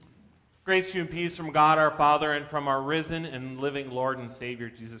Grace to you and peace from God our Father and from our risen and living Lord and Savior,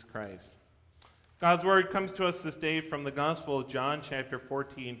 Jesus Christ. God's word comes to us this day from the Gospel of John, chapter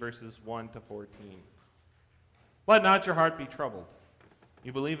 14, verses 1 to 14. Let not your heart be troubled.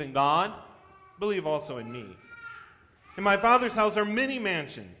 You believe in God, believe also in me. In my Father's house are many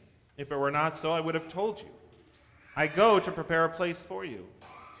mansions. If it were not so, I would have told you. I go to prepare a place for you.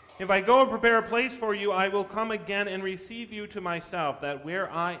 If I go and prepare a place for you, I will come again and receive you to myself, that where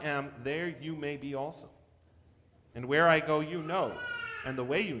I am, there you may be also. And where I go, you know, and the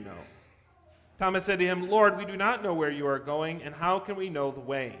way you know. Thomas said to him, Lord, we do not know where you are going, and how can we know the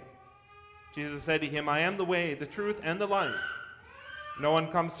way? Jesus said to him, I am the way, the truth, and the life. No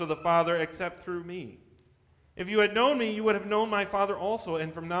one comes to the Father except through me. If you had known me, you would have known my Father also,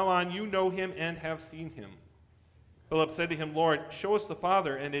 and from now on you know him and have seen him. Philip said to him, Lord, show us the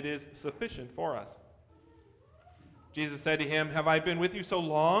Father, and it is sufficient for us. Jesus said to him, have I been with you so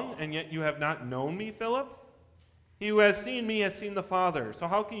long, and yet you have not known me, Philip? He who has seen me has seen the Father. So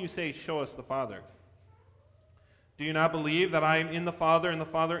how can you say, show us the Father? Do you not believe that I am in the Father, and the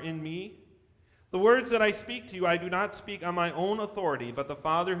Father in me? The words that I speak to you, I do not speak on my own authority, but the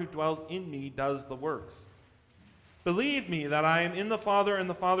Father who dwells in me does the works. Believe me that I am in the Father and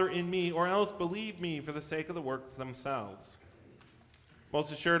the Father in me, or else believe me for the sake of the works themselves.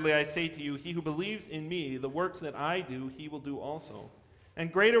 Most assuredly I say to you, he who believes in me, the works that I do, he will do also.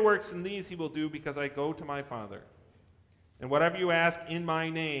 And greater works than these he will do, because I go to my Father. And whatever you ask in my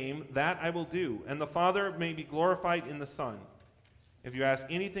name, that I will do, and the Father may be glorified in the Son. If you ask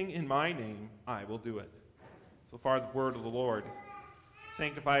anything in my name, I will do it. So far the word of the Lord.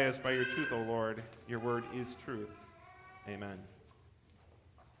 Sanctify us by your truth, O Lord. Your word is truth. Amen.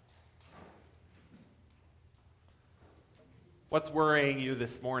 What's worrying you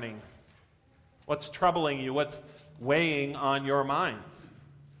this morning? What's troubling you? What's weighing on your minds?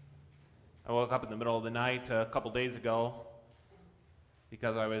 I woke up in the middle of the night a couple days ago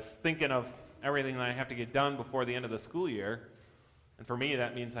because I was thinking of everything that I have to get done before the end of the school year. And for me,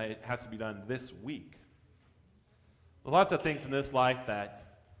 that means it has to be done this week. Lots of things in this life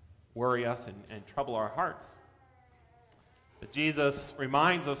that worry us and trouble our hearts. But Jesus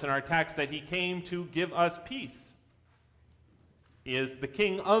reminds us in our text that he came to give us peace. He is the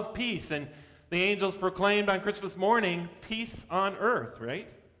King of peace, and the angels proclaimed on Christmas morning, peace on earth, right?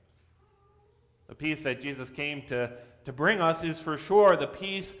 The peace that Jesus came to bring us is for sure the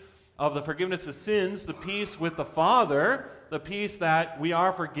peace of the forgiveness of sins, the peace with the Father, the peace that we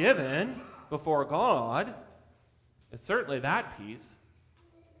are forgiven before God. It's certainly that peace.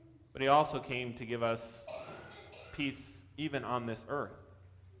 But he also came to give us peace even on this earth.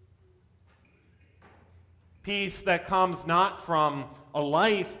 Peace that comes not from a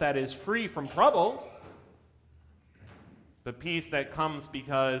life that is free from trouble, but peace that comes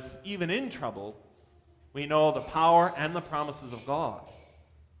because even in trouble, we know the power and the promises of God,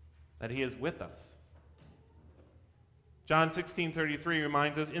 that he is with us. John 16:33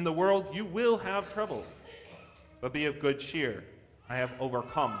 reminds us, in the world you will have trouble, but be of good cheer. I have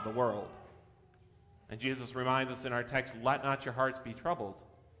overcome the world. And Jesus reminds us in our text, let not your hearts be troubled.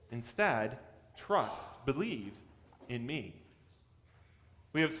 Instead, trust, believe in me.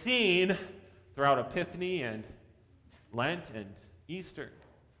 We have seen throughout Epiphany and Lent and Easter,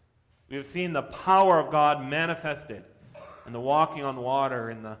 we have seen the power of God manifested in the walking on water,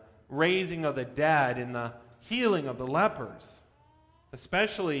 in the raising of the dead, in the healing of the lepers,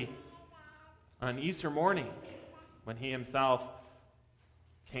 especially on Easter morning when he himself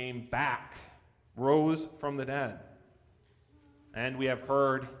came back, rose from the dead. And we have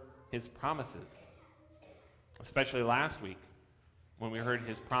heard his promises, especially last week when we heard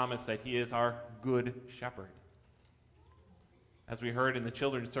his promise that he is our good shepherd. As we heard in the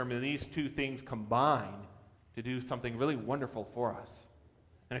children's sermon, these two things combine to do something really wonderful for us.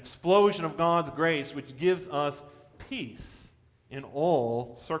 An explosion of God's grace which gives us peace in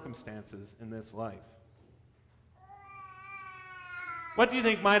all circumstances in this life. What do you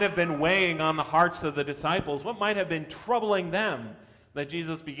think might have been weighing on the hearts of the disciples? What might have been troubling them that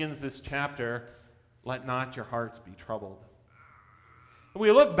Jesus begins this chapter, let not your hearts be troubled? When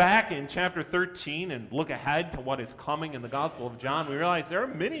we look back in chapter 13 and look ahead to what is coming in the Gospel of John, we realize there are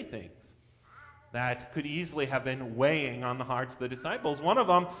many things that could easily have been weighing on the hearts of the disciples. One of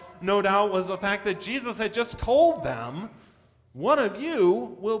them, no doubt, was the fact that Jesus had just told them, one of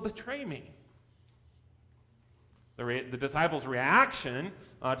you will betray me. The disciples' reaction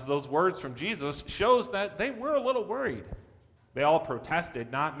to those words from Jesus shows that they were a little worried. They all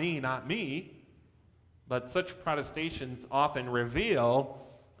protested, not me, not me. But such protestations often reveal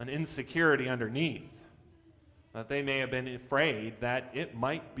an insecurity underneath. that they may have been afraid that it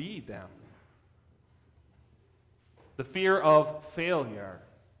might be them. The fear of failure,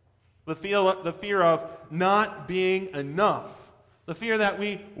 the fear of not being enough, the fear that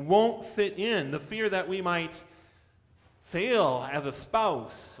we won't fit in, the fear that we might fail as a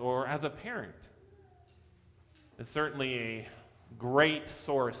spouse or as a parent is certainly a great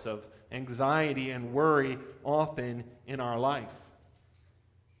source of anxiety and worry often in our life.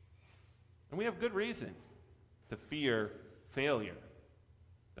 And we have good reason to fear failure,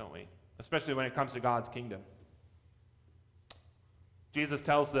 don't we? Especially when it comes to God's kingdom. Jesus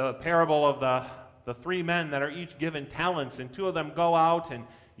tells the parable of the three men that are each given talents, and two of them go out and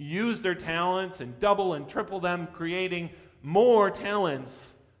use their talents and double and triple them, creating more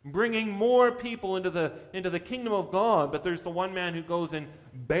talents, bringing more people into the kingdom of God. But there's the one man who goes and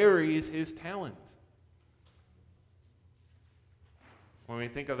buries his talent. When we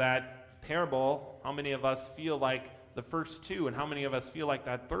think of that parable, how many of us feel like the first two, and how many of us feel like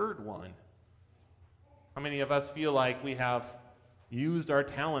that third one? How many of us feel like we have used our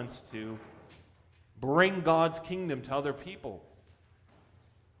talents to bring God's kingdom to other people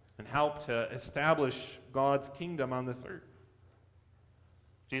and help to establish God's kingdom on this earth?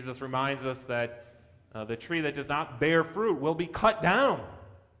 Jesus reminds us that the tree that does not bear fruit will be cut down.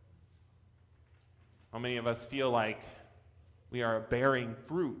 How many of us feel like we are bearing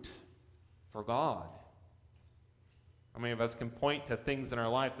fruit for God? How many of us can point to things in our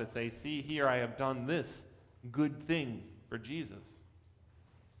life that say, see here, I have done this good thing for Jesus?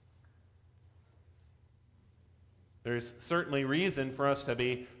 There's certainly reason for us to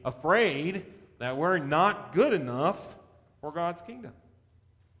be afraid that we're not good enough for God's kingdom.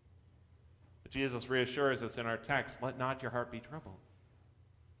 But Jesus reassures us in our text, let not your heart be troubled.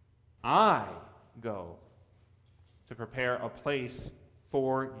 I go to prepare a place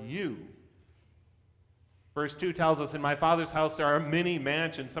for you. Verse 2 tells us, in my Father's house there are many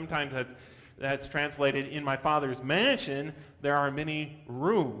mansions. Sometimes that's translated, in my Father's mansion there are many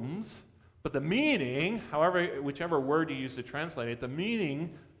rooms. But the meaning, whichever word you use to translate it, the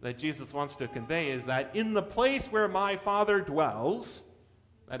meaning that Jesus wants to convey is that in the place where my Father dwells,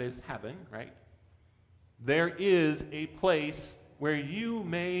 that is heaven, right? There is a place where you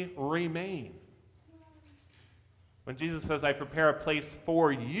may remain. When Jesus says, I prepare a place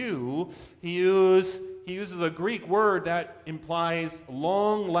for you, he uses a Greek word that implies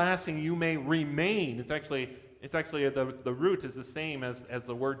long-lasting, you may remain. It's actually the root is the same as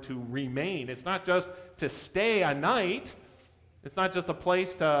the word to remain. It's not just to stay a night. It's not just a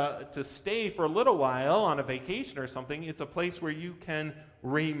place to stay for a little while on a vacation or something. It's a place where you can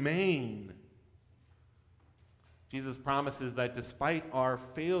remain. Jesus promises that despite our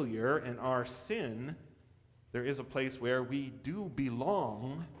failure and our sin, there is a place where we do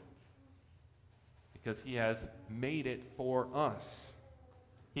belong because he has made it for us.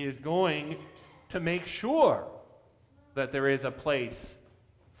 He is going to make sure that there is a place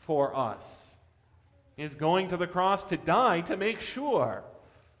for us. He is going to the cross to die to make sure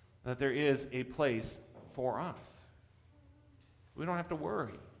that there is a place for us. We don't have to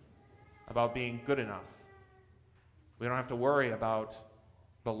worry about being good enough. We don't have to worry about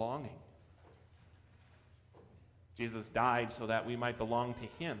belonging. Jesus died so that we might belong to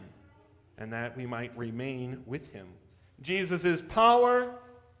him and that we might remain with him. Jesus' power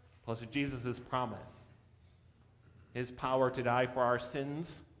plus Jesus' promise. His power to die for our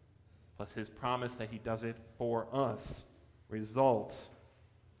sins plus his promise that he does it for us results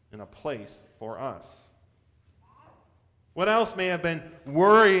in a place for us. What else may have been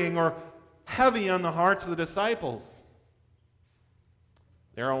worrying or heavy on the hearts of the disciples?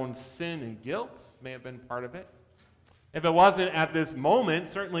 Their own sin and guilt may have been part of it. If it wasn't at this moment,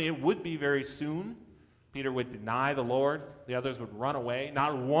 certainly it would be very soon. Peter would deny the Lord. The others would run away.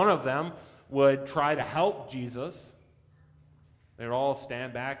 Not one of them would try to help Jesus. They would all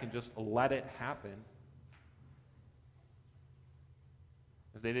stand back and just let it happen.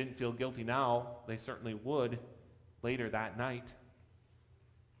 If they didn't feel guilty now, they certainly would later that night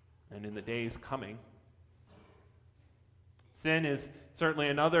and in the days coming. Sin is certainly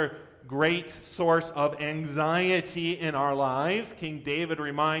another great source of anxiety in our lives. King David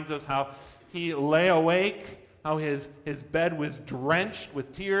reminds us how he lay awake, how his bed was drenched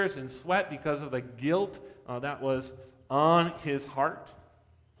with tears and sweat because of the guilt that was on his heart.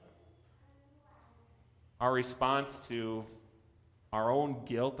 Our response to our own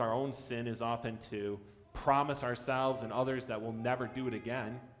guilt, our own sin, is often to promise ourselves and others that we'll never do it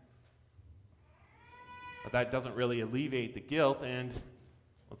again. But that doesn't really alleviate the guilt, and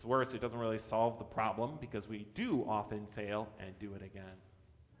what's worse, it doesn't really solve the problem because we do often fail and do it again.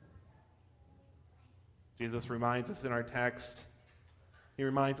 Jesus reminds us in our text, he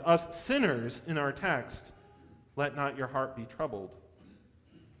reminds us sinners in our text, let not your heart be troubled.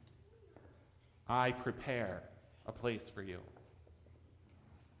 I prepare a place for you.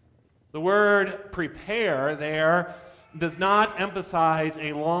 The word prepare there does not emphasize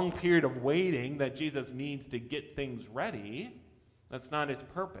a long period of waiting that Jesus needs to get things ready. That's not its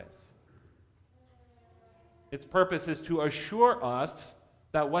purpose. Its purpose is to assure us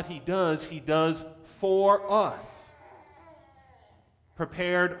that what he does for us.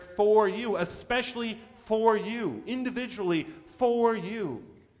 Prepared for you, especially for you, individually for you.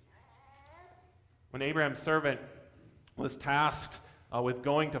 When Abraham's servant was tasked with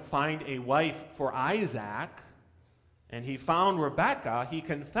going to find a wife for Isaac, and he found Rebekah, he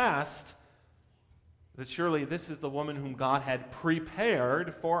confessed that surely this is the woman whom God had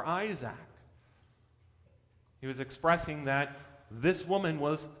prepared for Isaac. He was expressing that this woman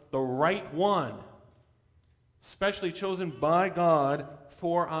was the right one, specially chosen by God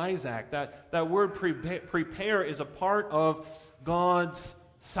for Isaac. That word prepare is a part of God's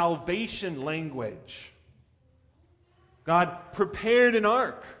salvation language. God prepared an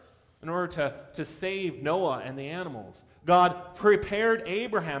ark in order to save Noah and the animals. God prepared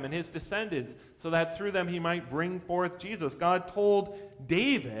Abraham and his descendants so that through them he might bring forth Jesus. God told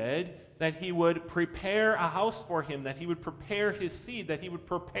David that he would prepare a house for him, that he would prepare his seed, that he would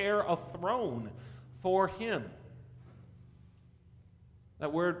prepare a throne for him.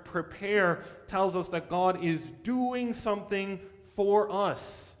 That word prepare tells us that God is doing something for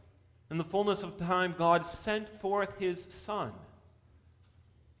us. In the fullness of time, God sent forth his Son.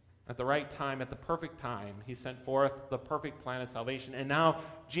 At the right time, at the perfect time, he sent forth the perfect plan of salvation. And now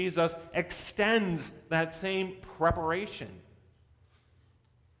Jesus extends that same preparation.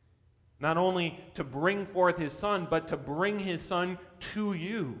 Not only to bring forth his Son, but to bring his Son to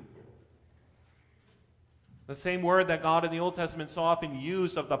you. The same word that God in the Old Testament so often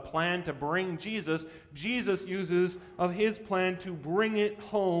used of the plan to bring Jesus, Jesus uses of his plan to bring it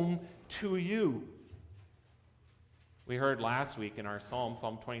home to you. We heard last week in our Psalm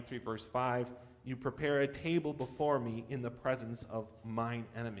 23, verse 5, you prepare a table before me in the presence of mine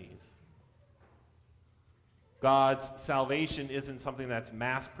enemies. God's salvation isn't something that's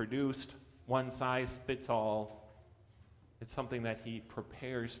mass-produced, one size fits all. It's something that he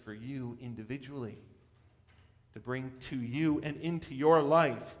prepares for you individually to bring to you and into your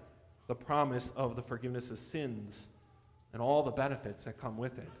life the promise of the forgiveness of sins and all the benefits that come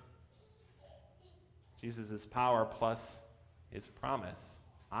with it. Jesus' power plus his promise,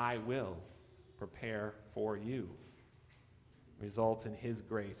 I will prepare for you, results in his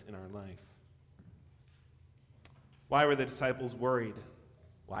grace in our life. Why were the disciples worried?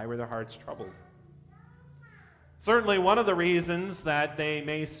 Why were their hearts troubled? Certainly one of the reasons that they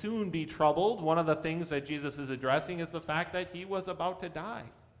may soon be troubled, one of the things that Jesus is addressing is the fact that he was about to die.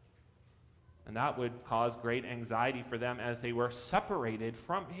 And that would cause great anxiety for them as they were separated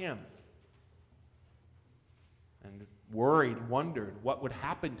from him. And worried, wondered what would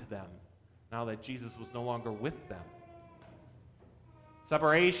happen to them now that Jesus was no longer with them.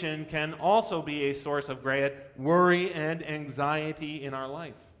 Separation can also be a source of great worry and anxiety in our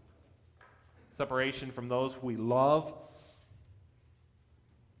life. Separation from those who we love.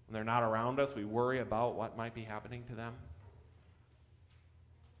 When they're not around us, we worry about what might be happening to them.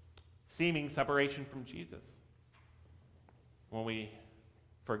 Seeming separation from Jesus. When we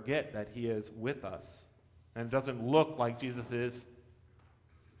forget that he is with us. And it doesn't look like Jesus is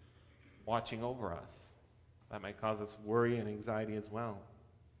watching over us. That might cause us worry and anxiety as well.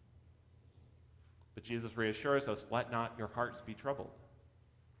 But Jesus reassures us, let not your hearts be troubled.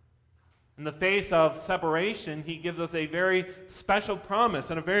 In the face of separation, he gives us a very special promise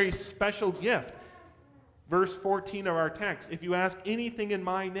and a very special gift. Verse 14 of our text, if you ask anything in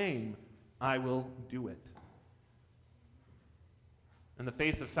my name, I will do it. In the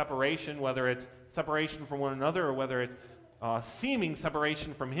face of separation, whether it's separation from one another or whether it's seeming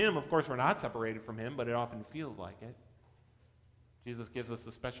separation from him, of course we're not separated from him, but it often feels like it. Jesus gives us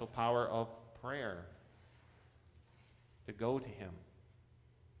the special power of prayer to go to him.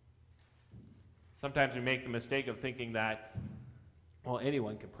 Sometimes we make the mistake of thinking that, well,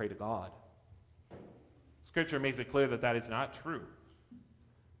 anyone can pray to God. Scripture makes it clear that that is not true.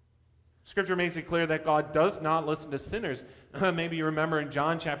 Scripture makes it clear that God does not listen to sinners. Maybe you remember in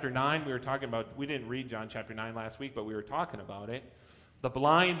John chapter 9, we didn't read John chapter 9 last week, but we were talking about it.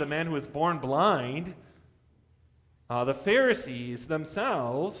 The man who was born blind, the Pharisees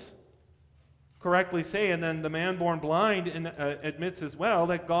themselves correctly say, and then the man born blind admits as well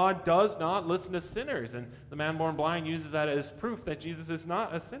that God does not listen to sinners. And the man born blind uses that as proof that Jesus is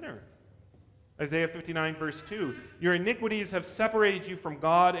not a sinner. Isaiah 59, verse 2, your iniquities have separated you from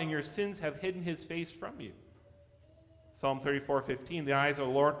God, and your sins have hidden his face from you. Psalm 34:15, the eyes of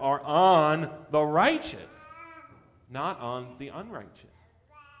the Lord are on the righteous, not on the unrighteous.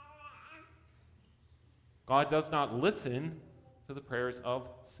 God does not listen to the prayers of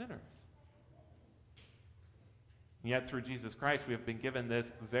sinners. And yet through Jesus Christ, we have been given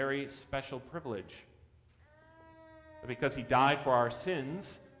this very special privilege. Because he died for our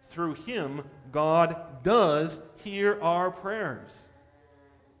sins, through him, God does hear our prayers.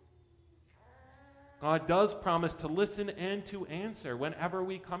 God does promise to listen and to answer whenever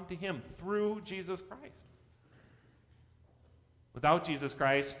we come to him through Jesus Christ. Without Jesus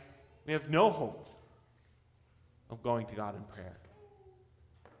Christ, we have no hope of going to God in prayer.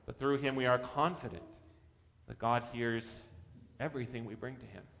 But through him, we are confident that God hears everything we bring to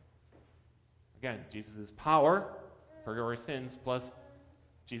him. Again, Jesus' power for our sins plus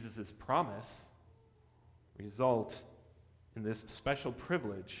Jesus' promise result in this special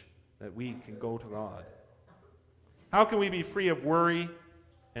privilege that we can go to God. How can we be free of worry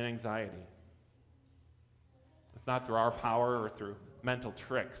and anxiety? It's not through our power or through mental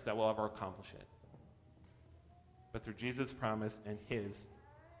tricks that we'll ever accomplish it, but through Jesus' promise and his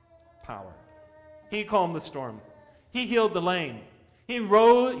power. He calmed the storm. He healed the lame. He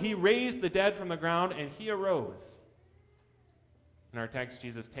raised the dead from the ground, and he arose. In our text,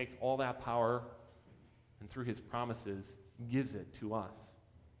 Jesus takes all that power and through his promises gives it to us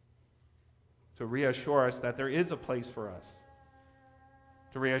to reassure us that there is a place for us,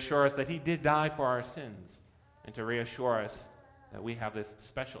 to reassure us that he did die for our sins, and to reassure us that we have this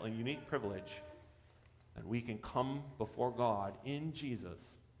special and unique privilege that we can come before God in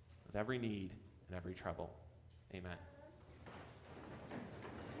Jesus with every need and every trouble. Amen.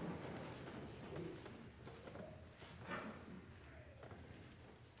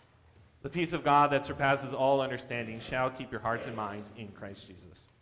 The peace of God that surpasses all understanding shall keep your hearts and minds in Christ Jesus.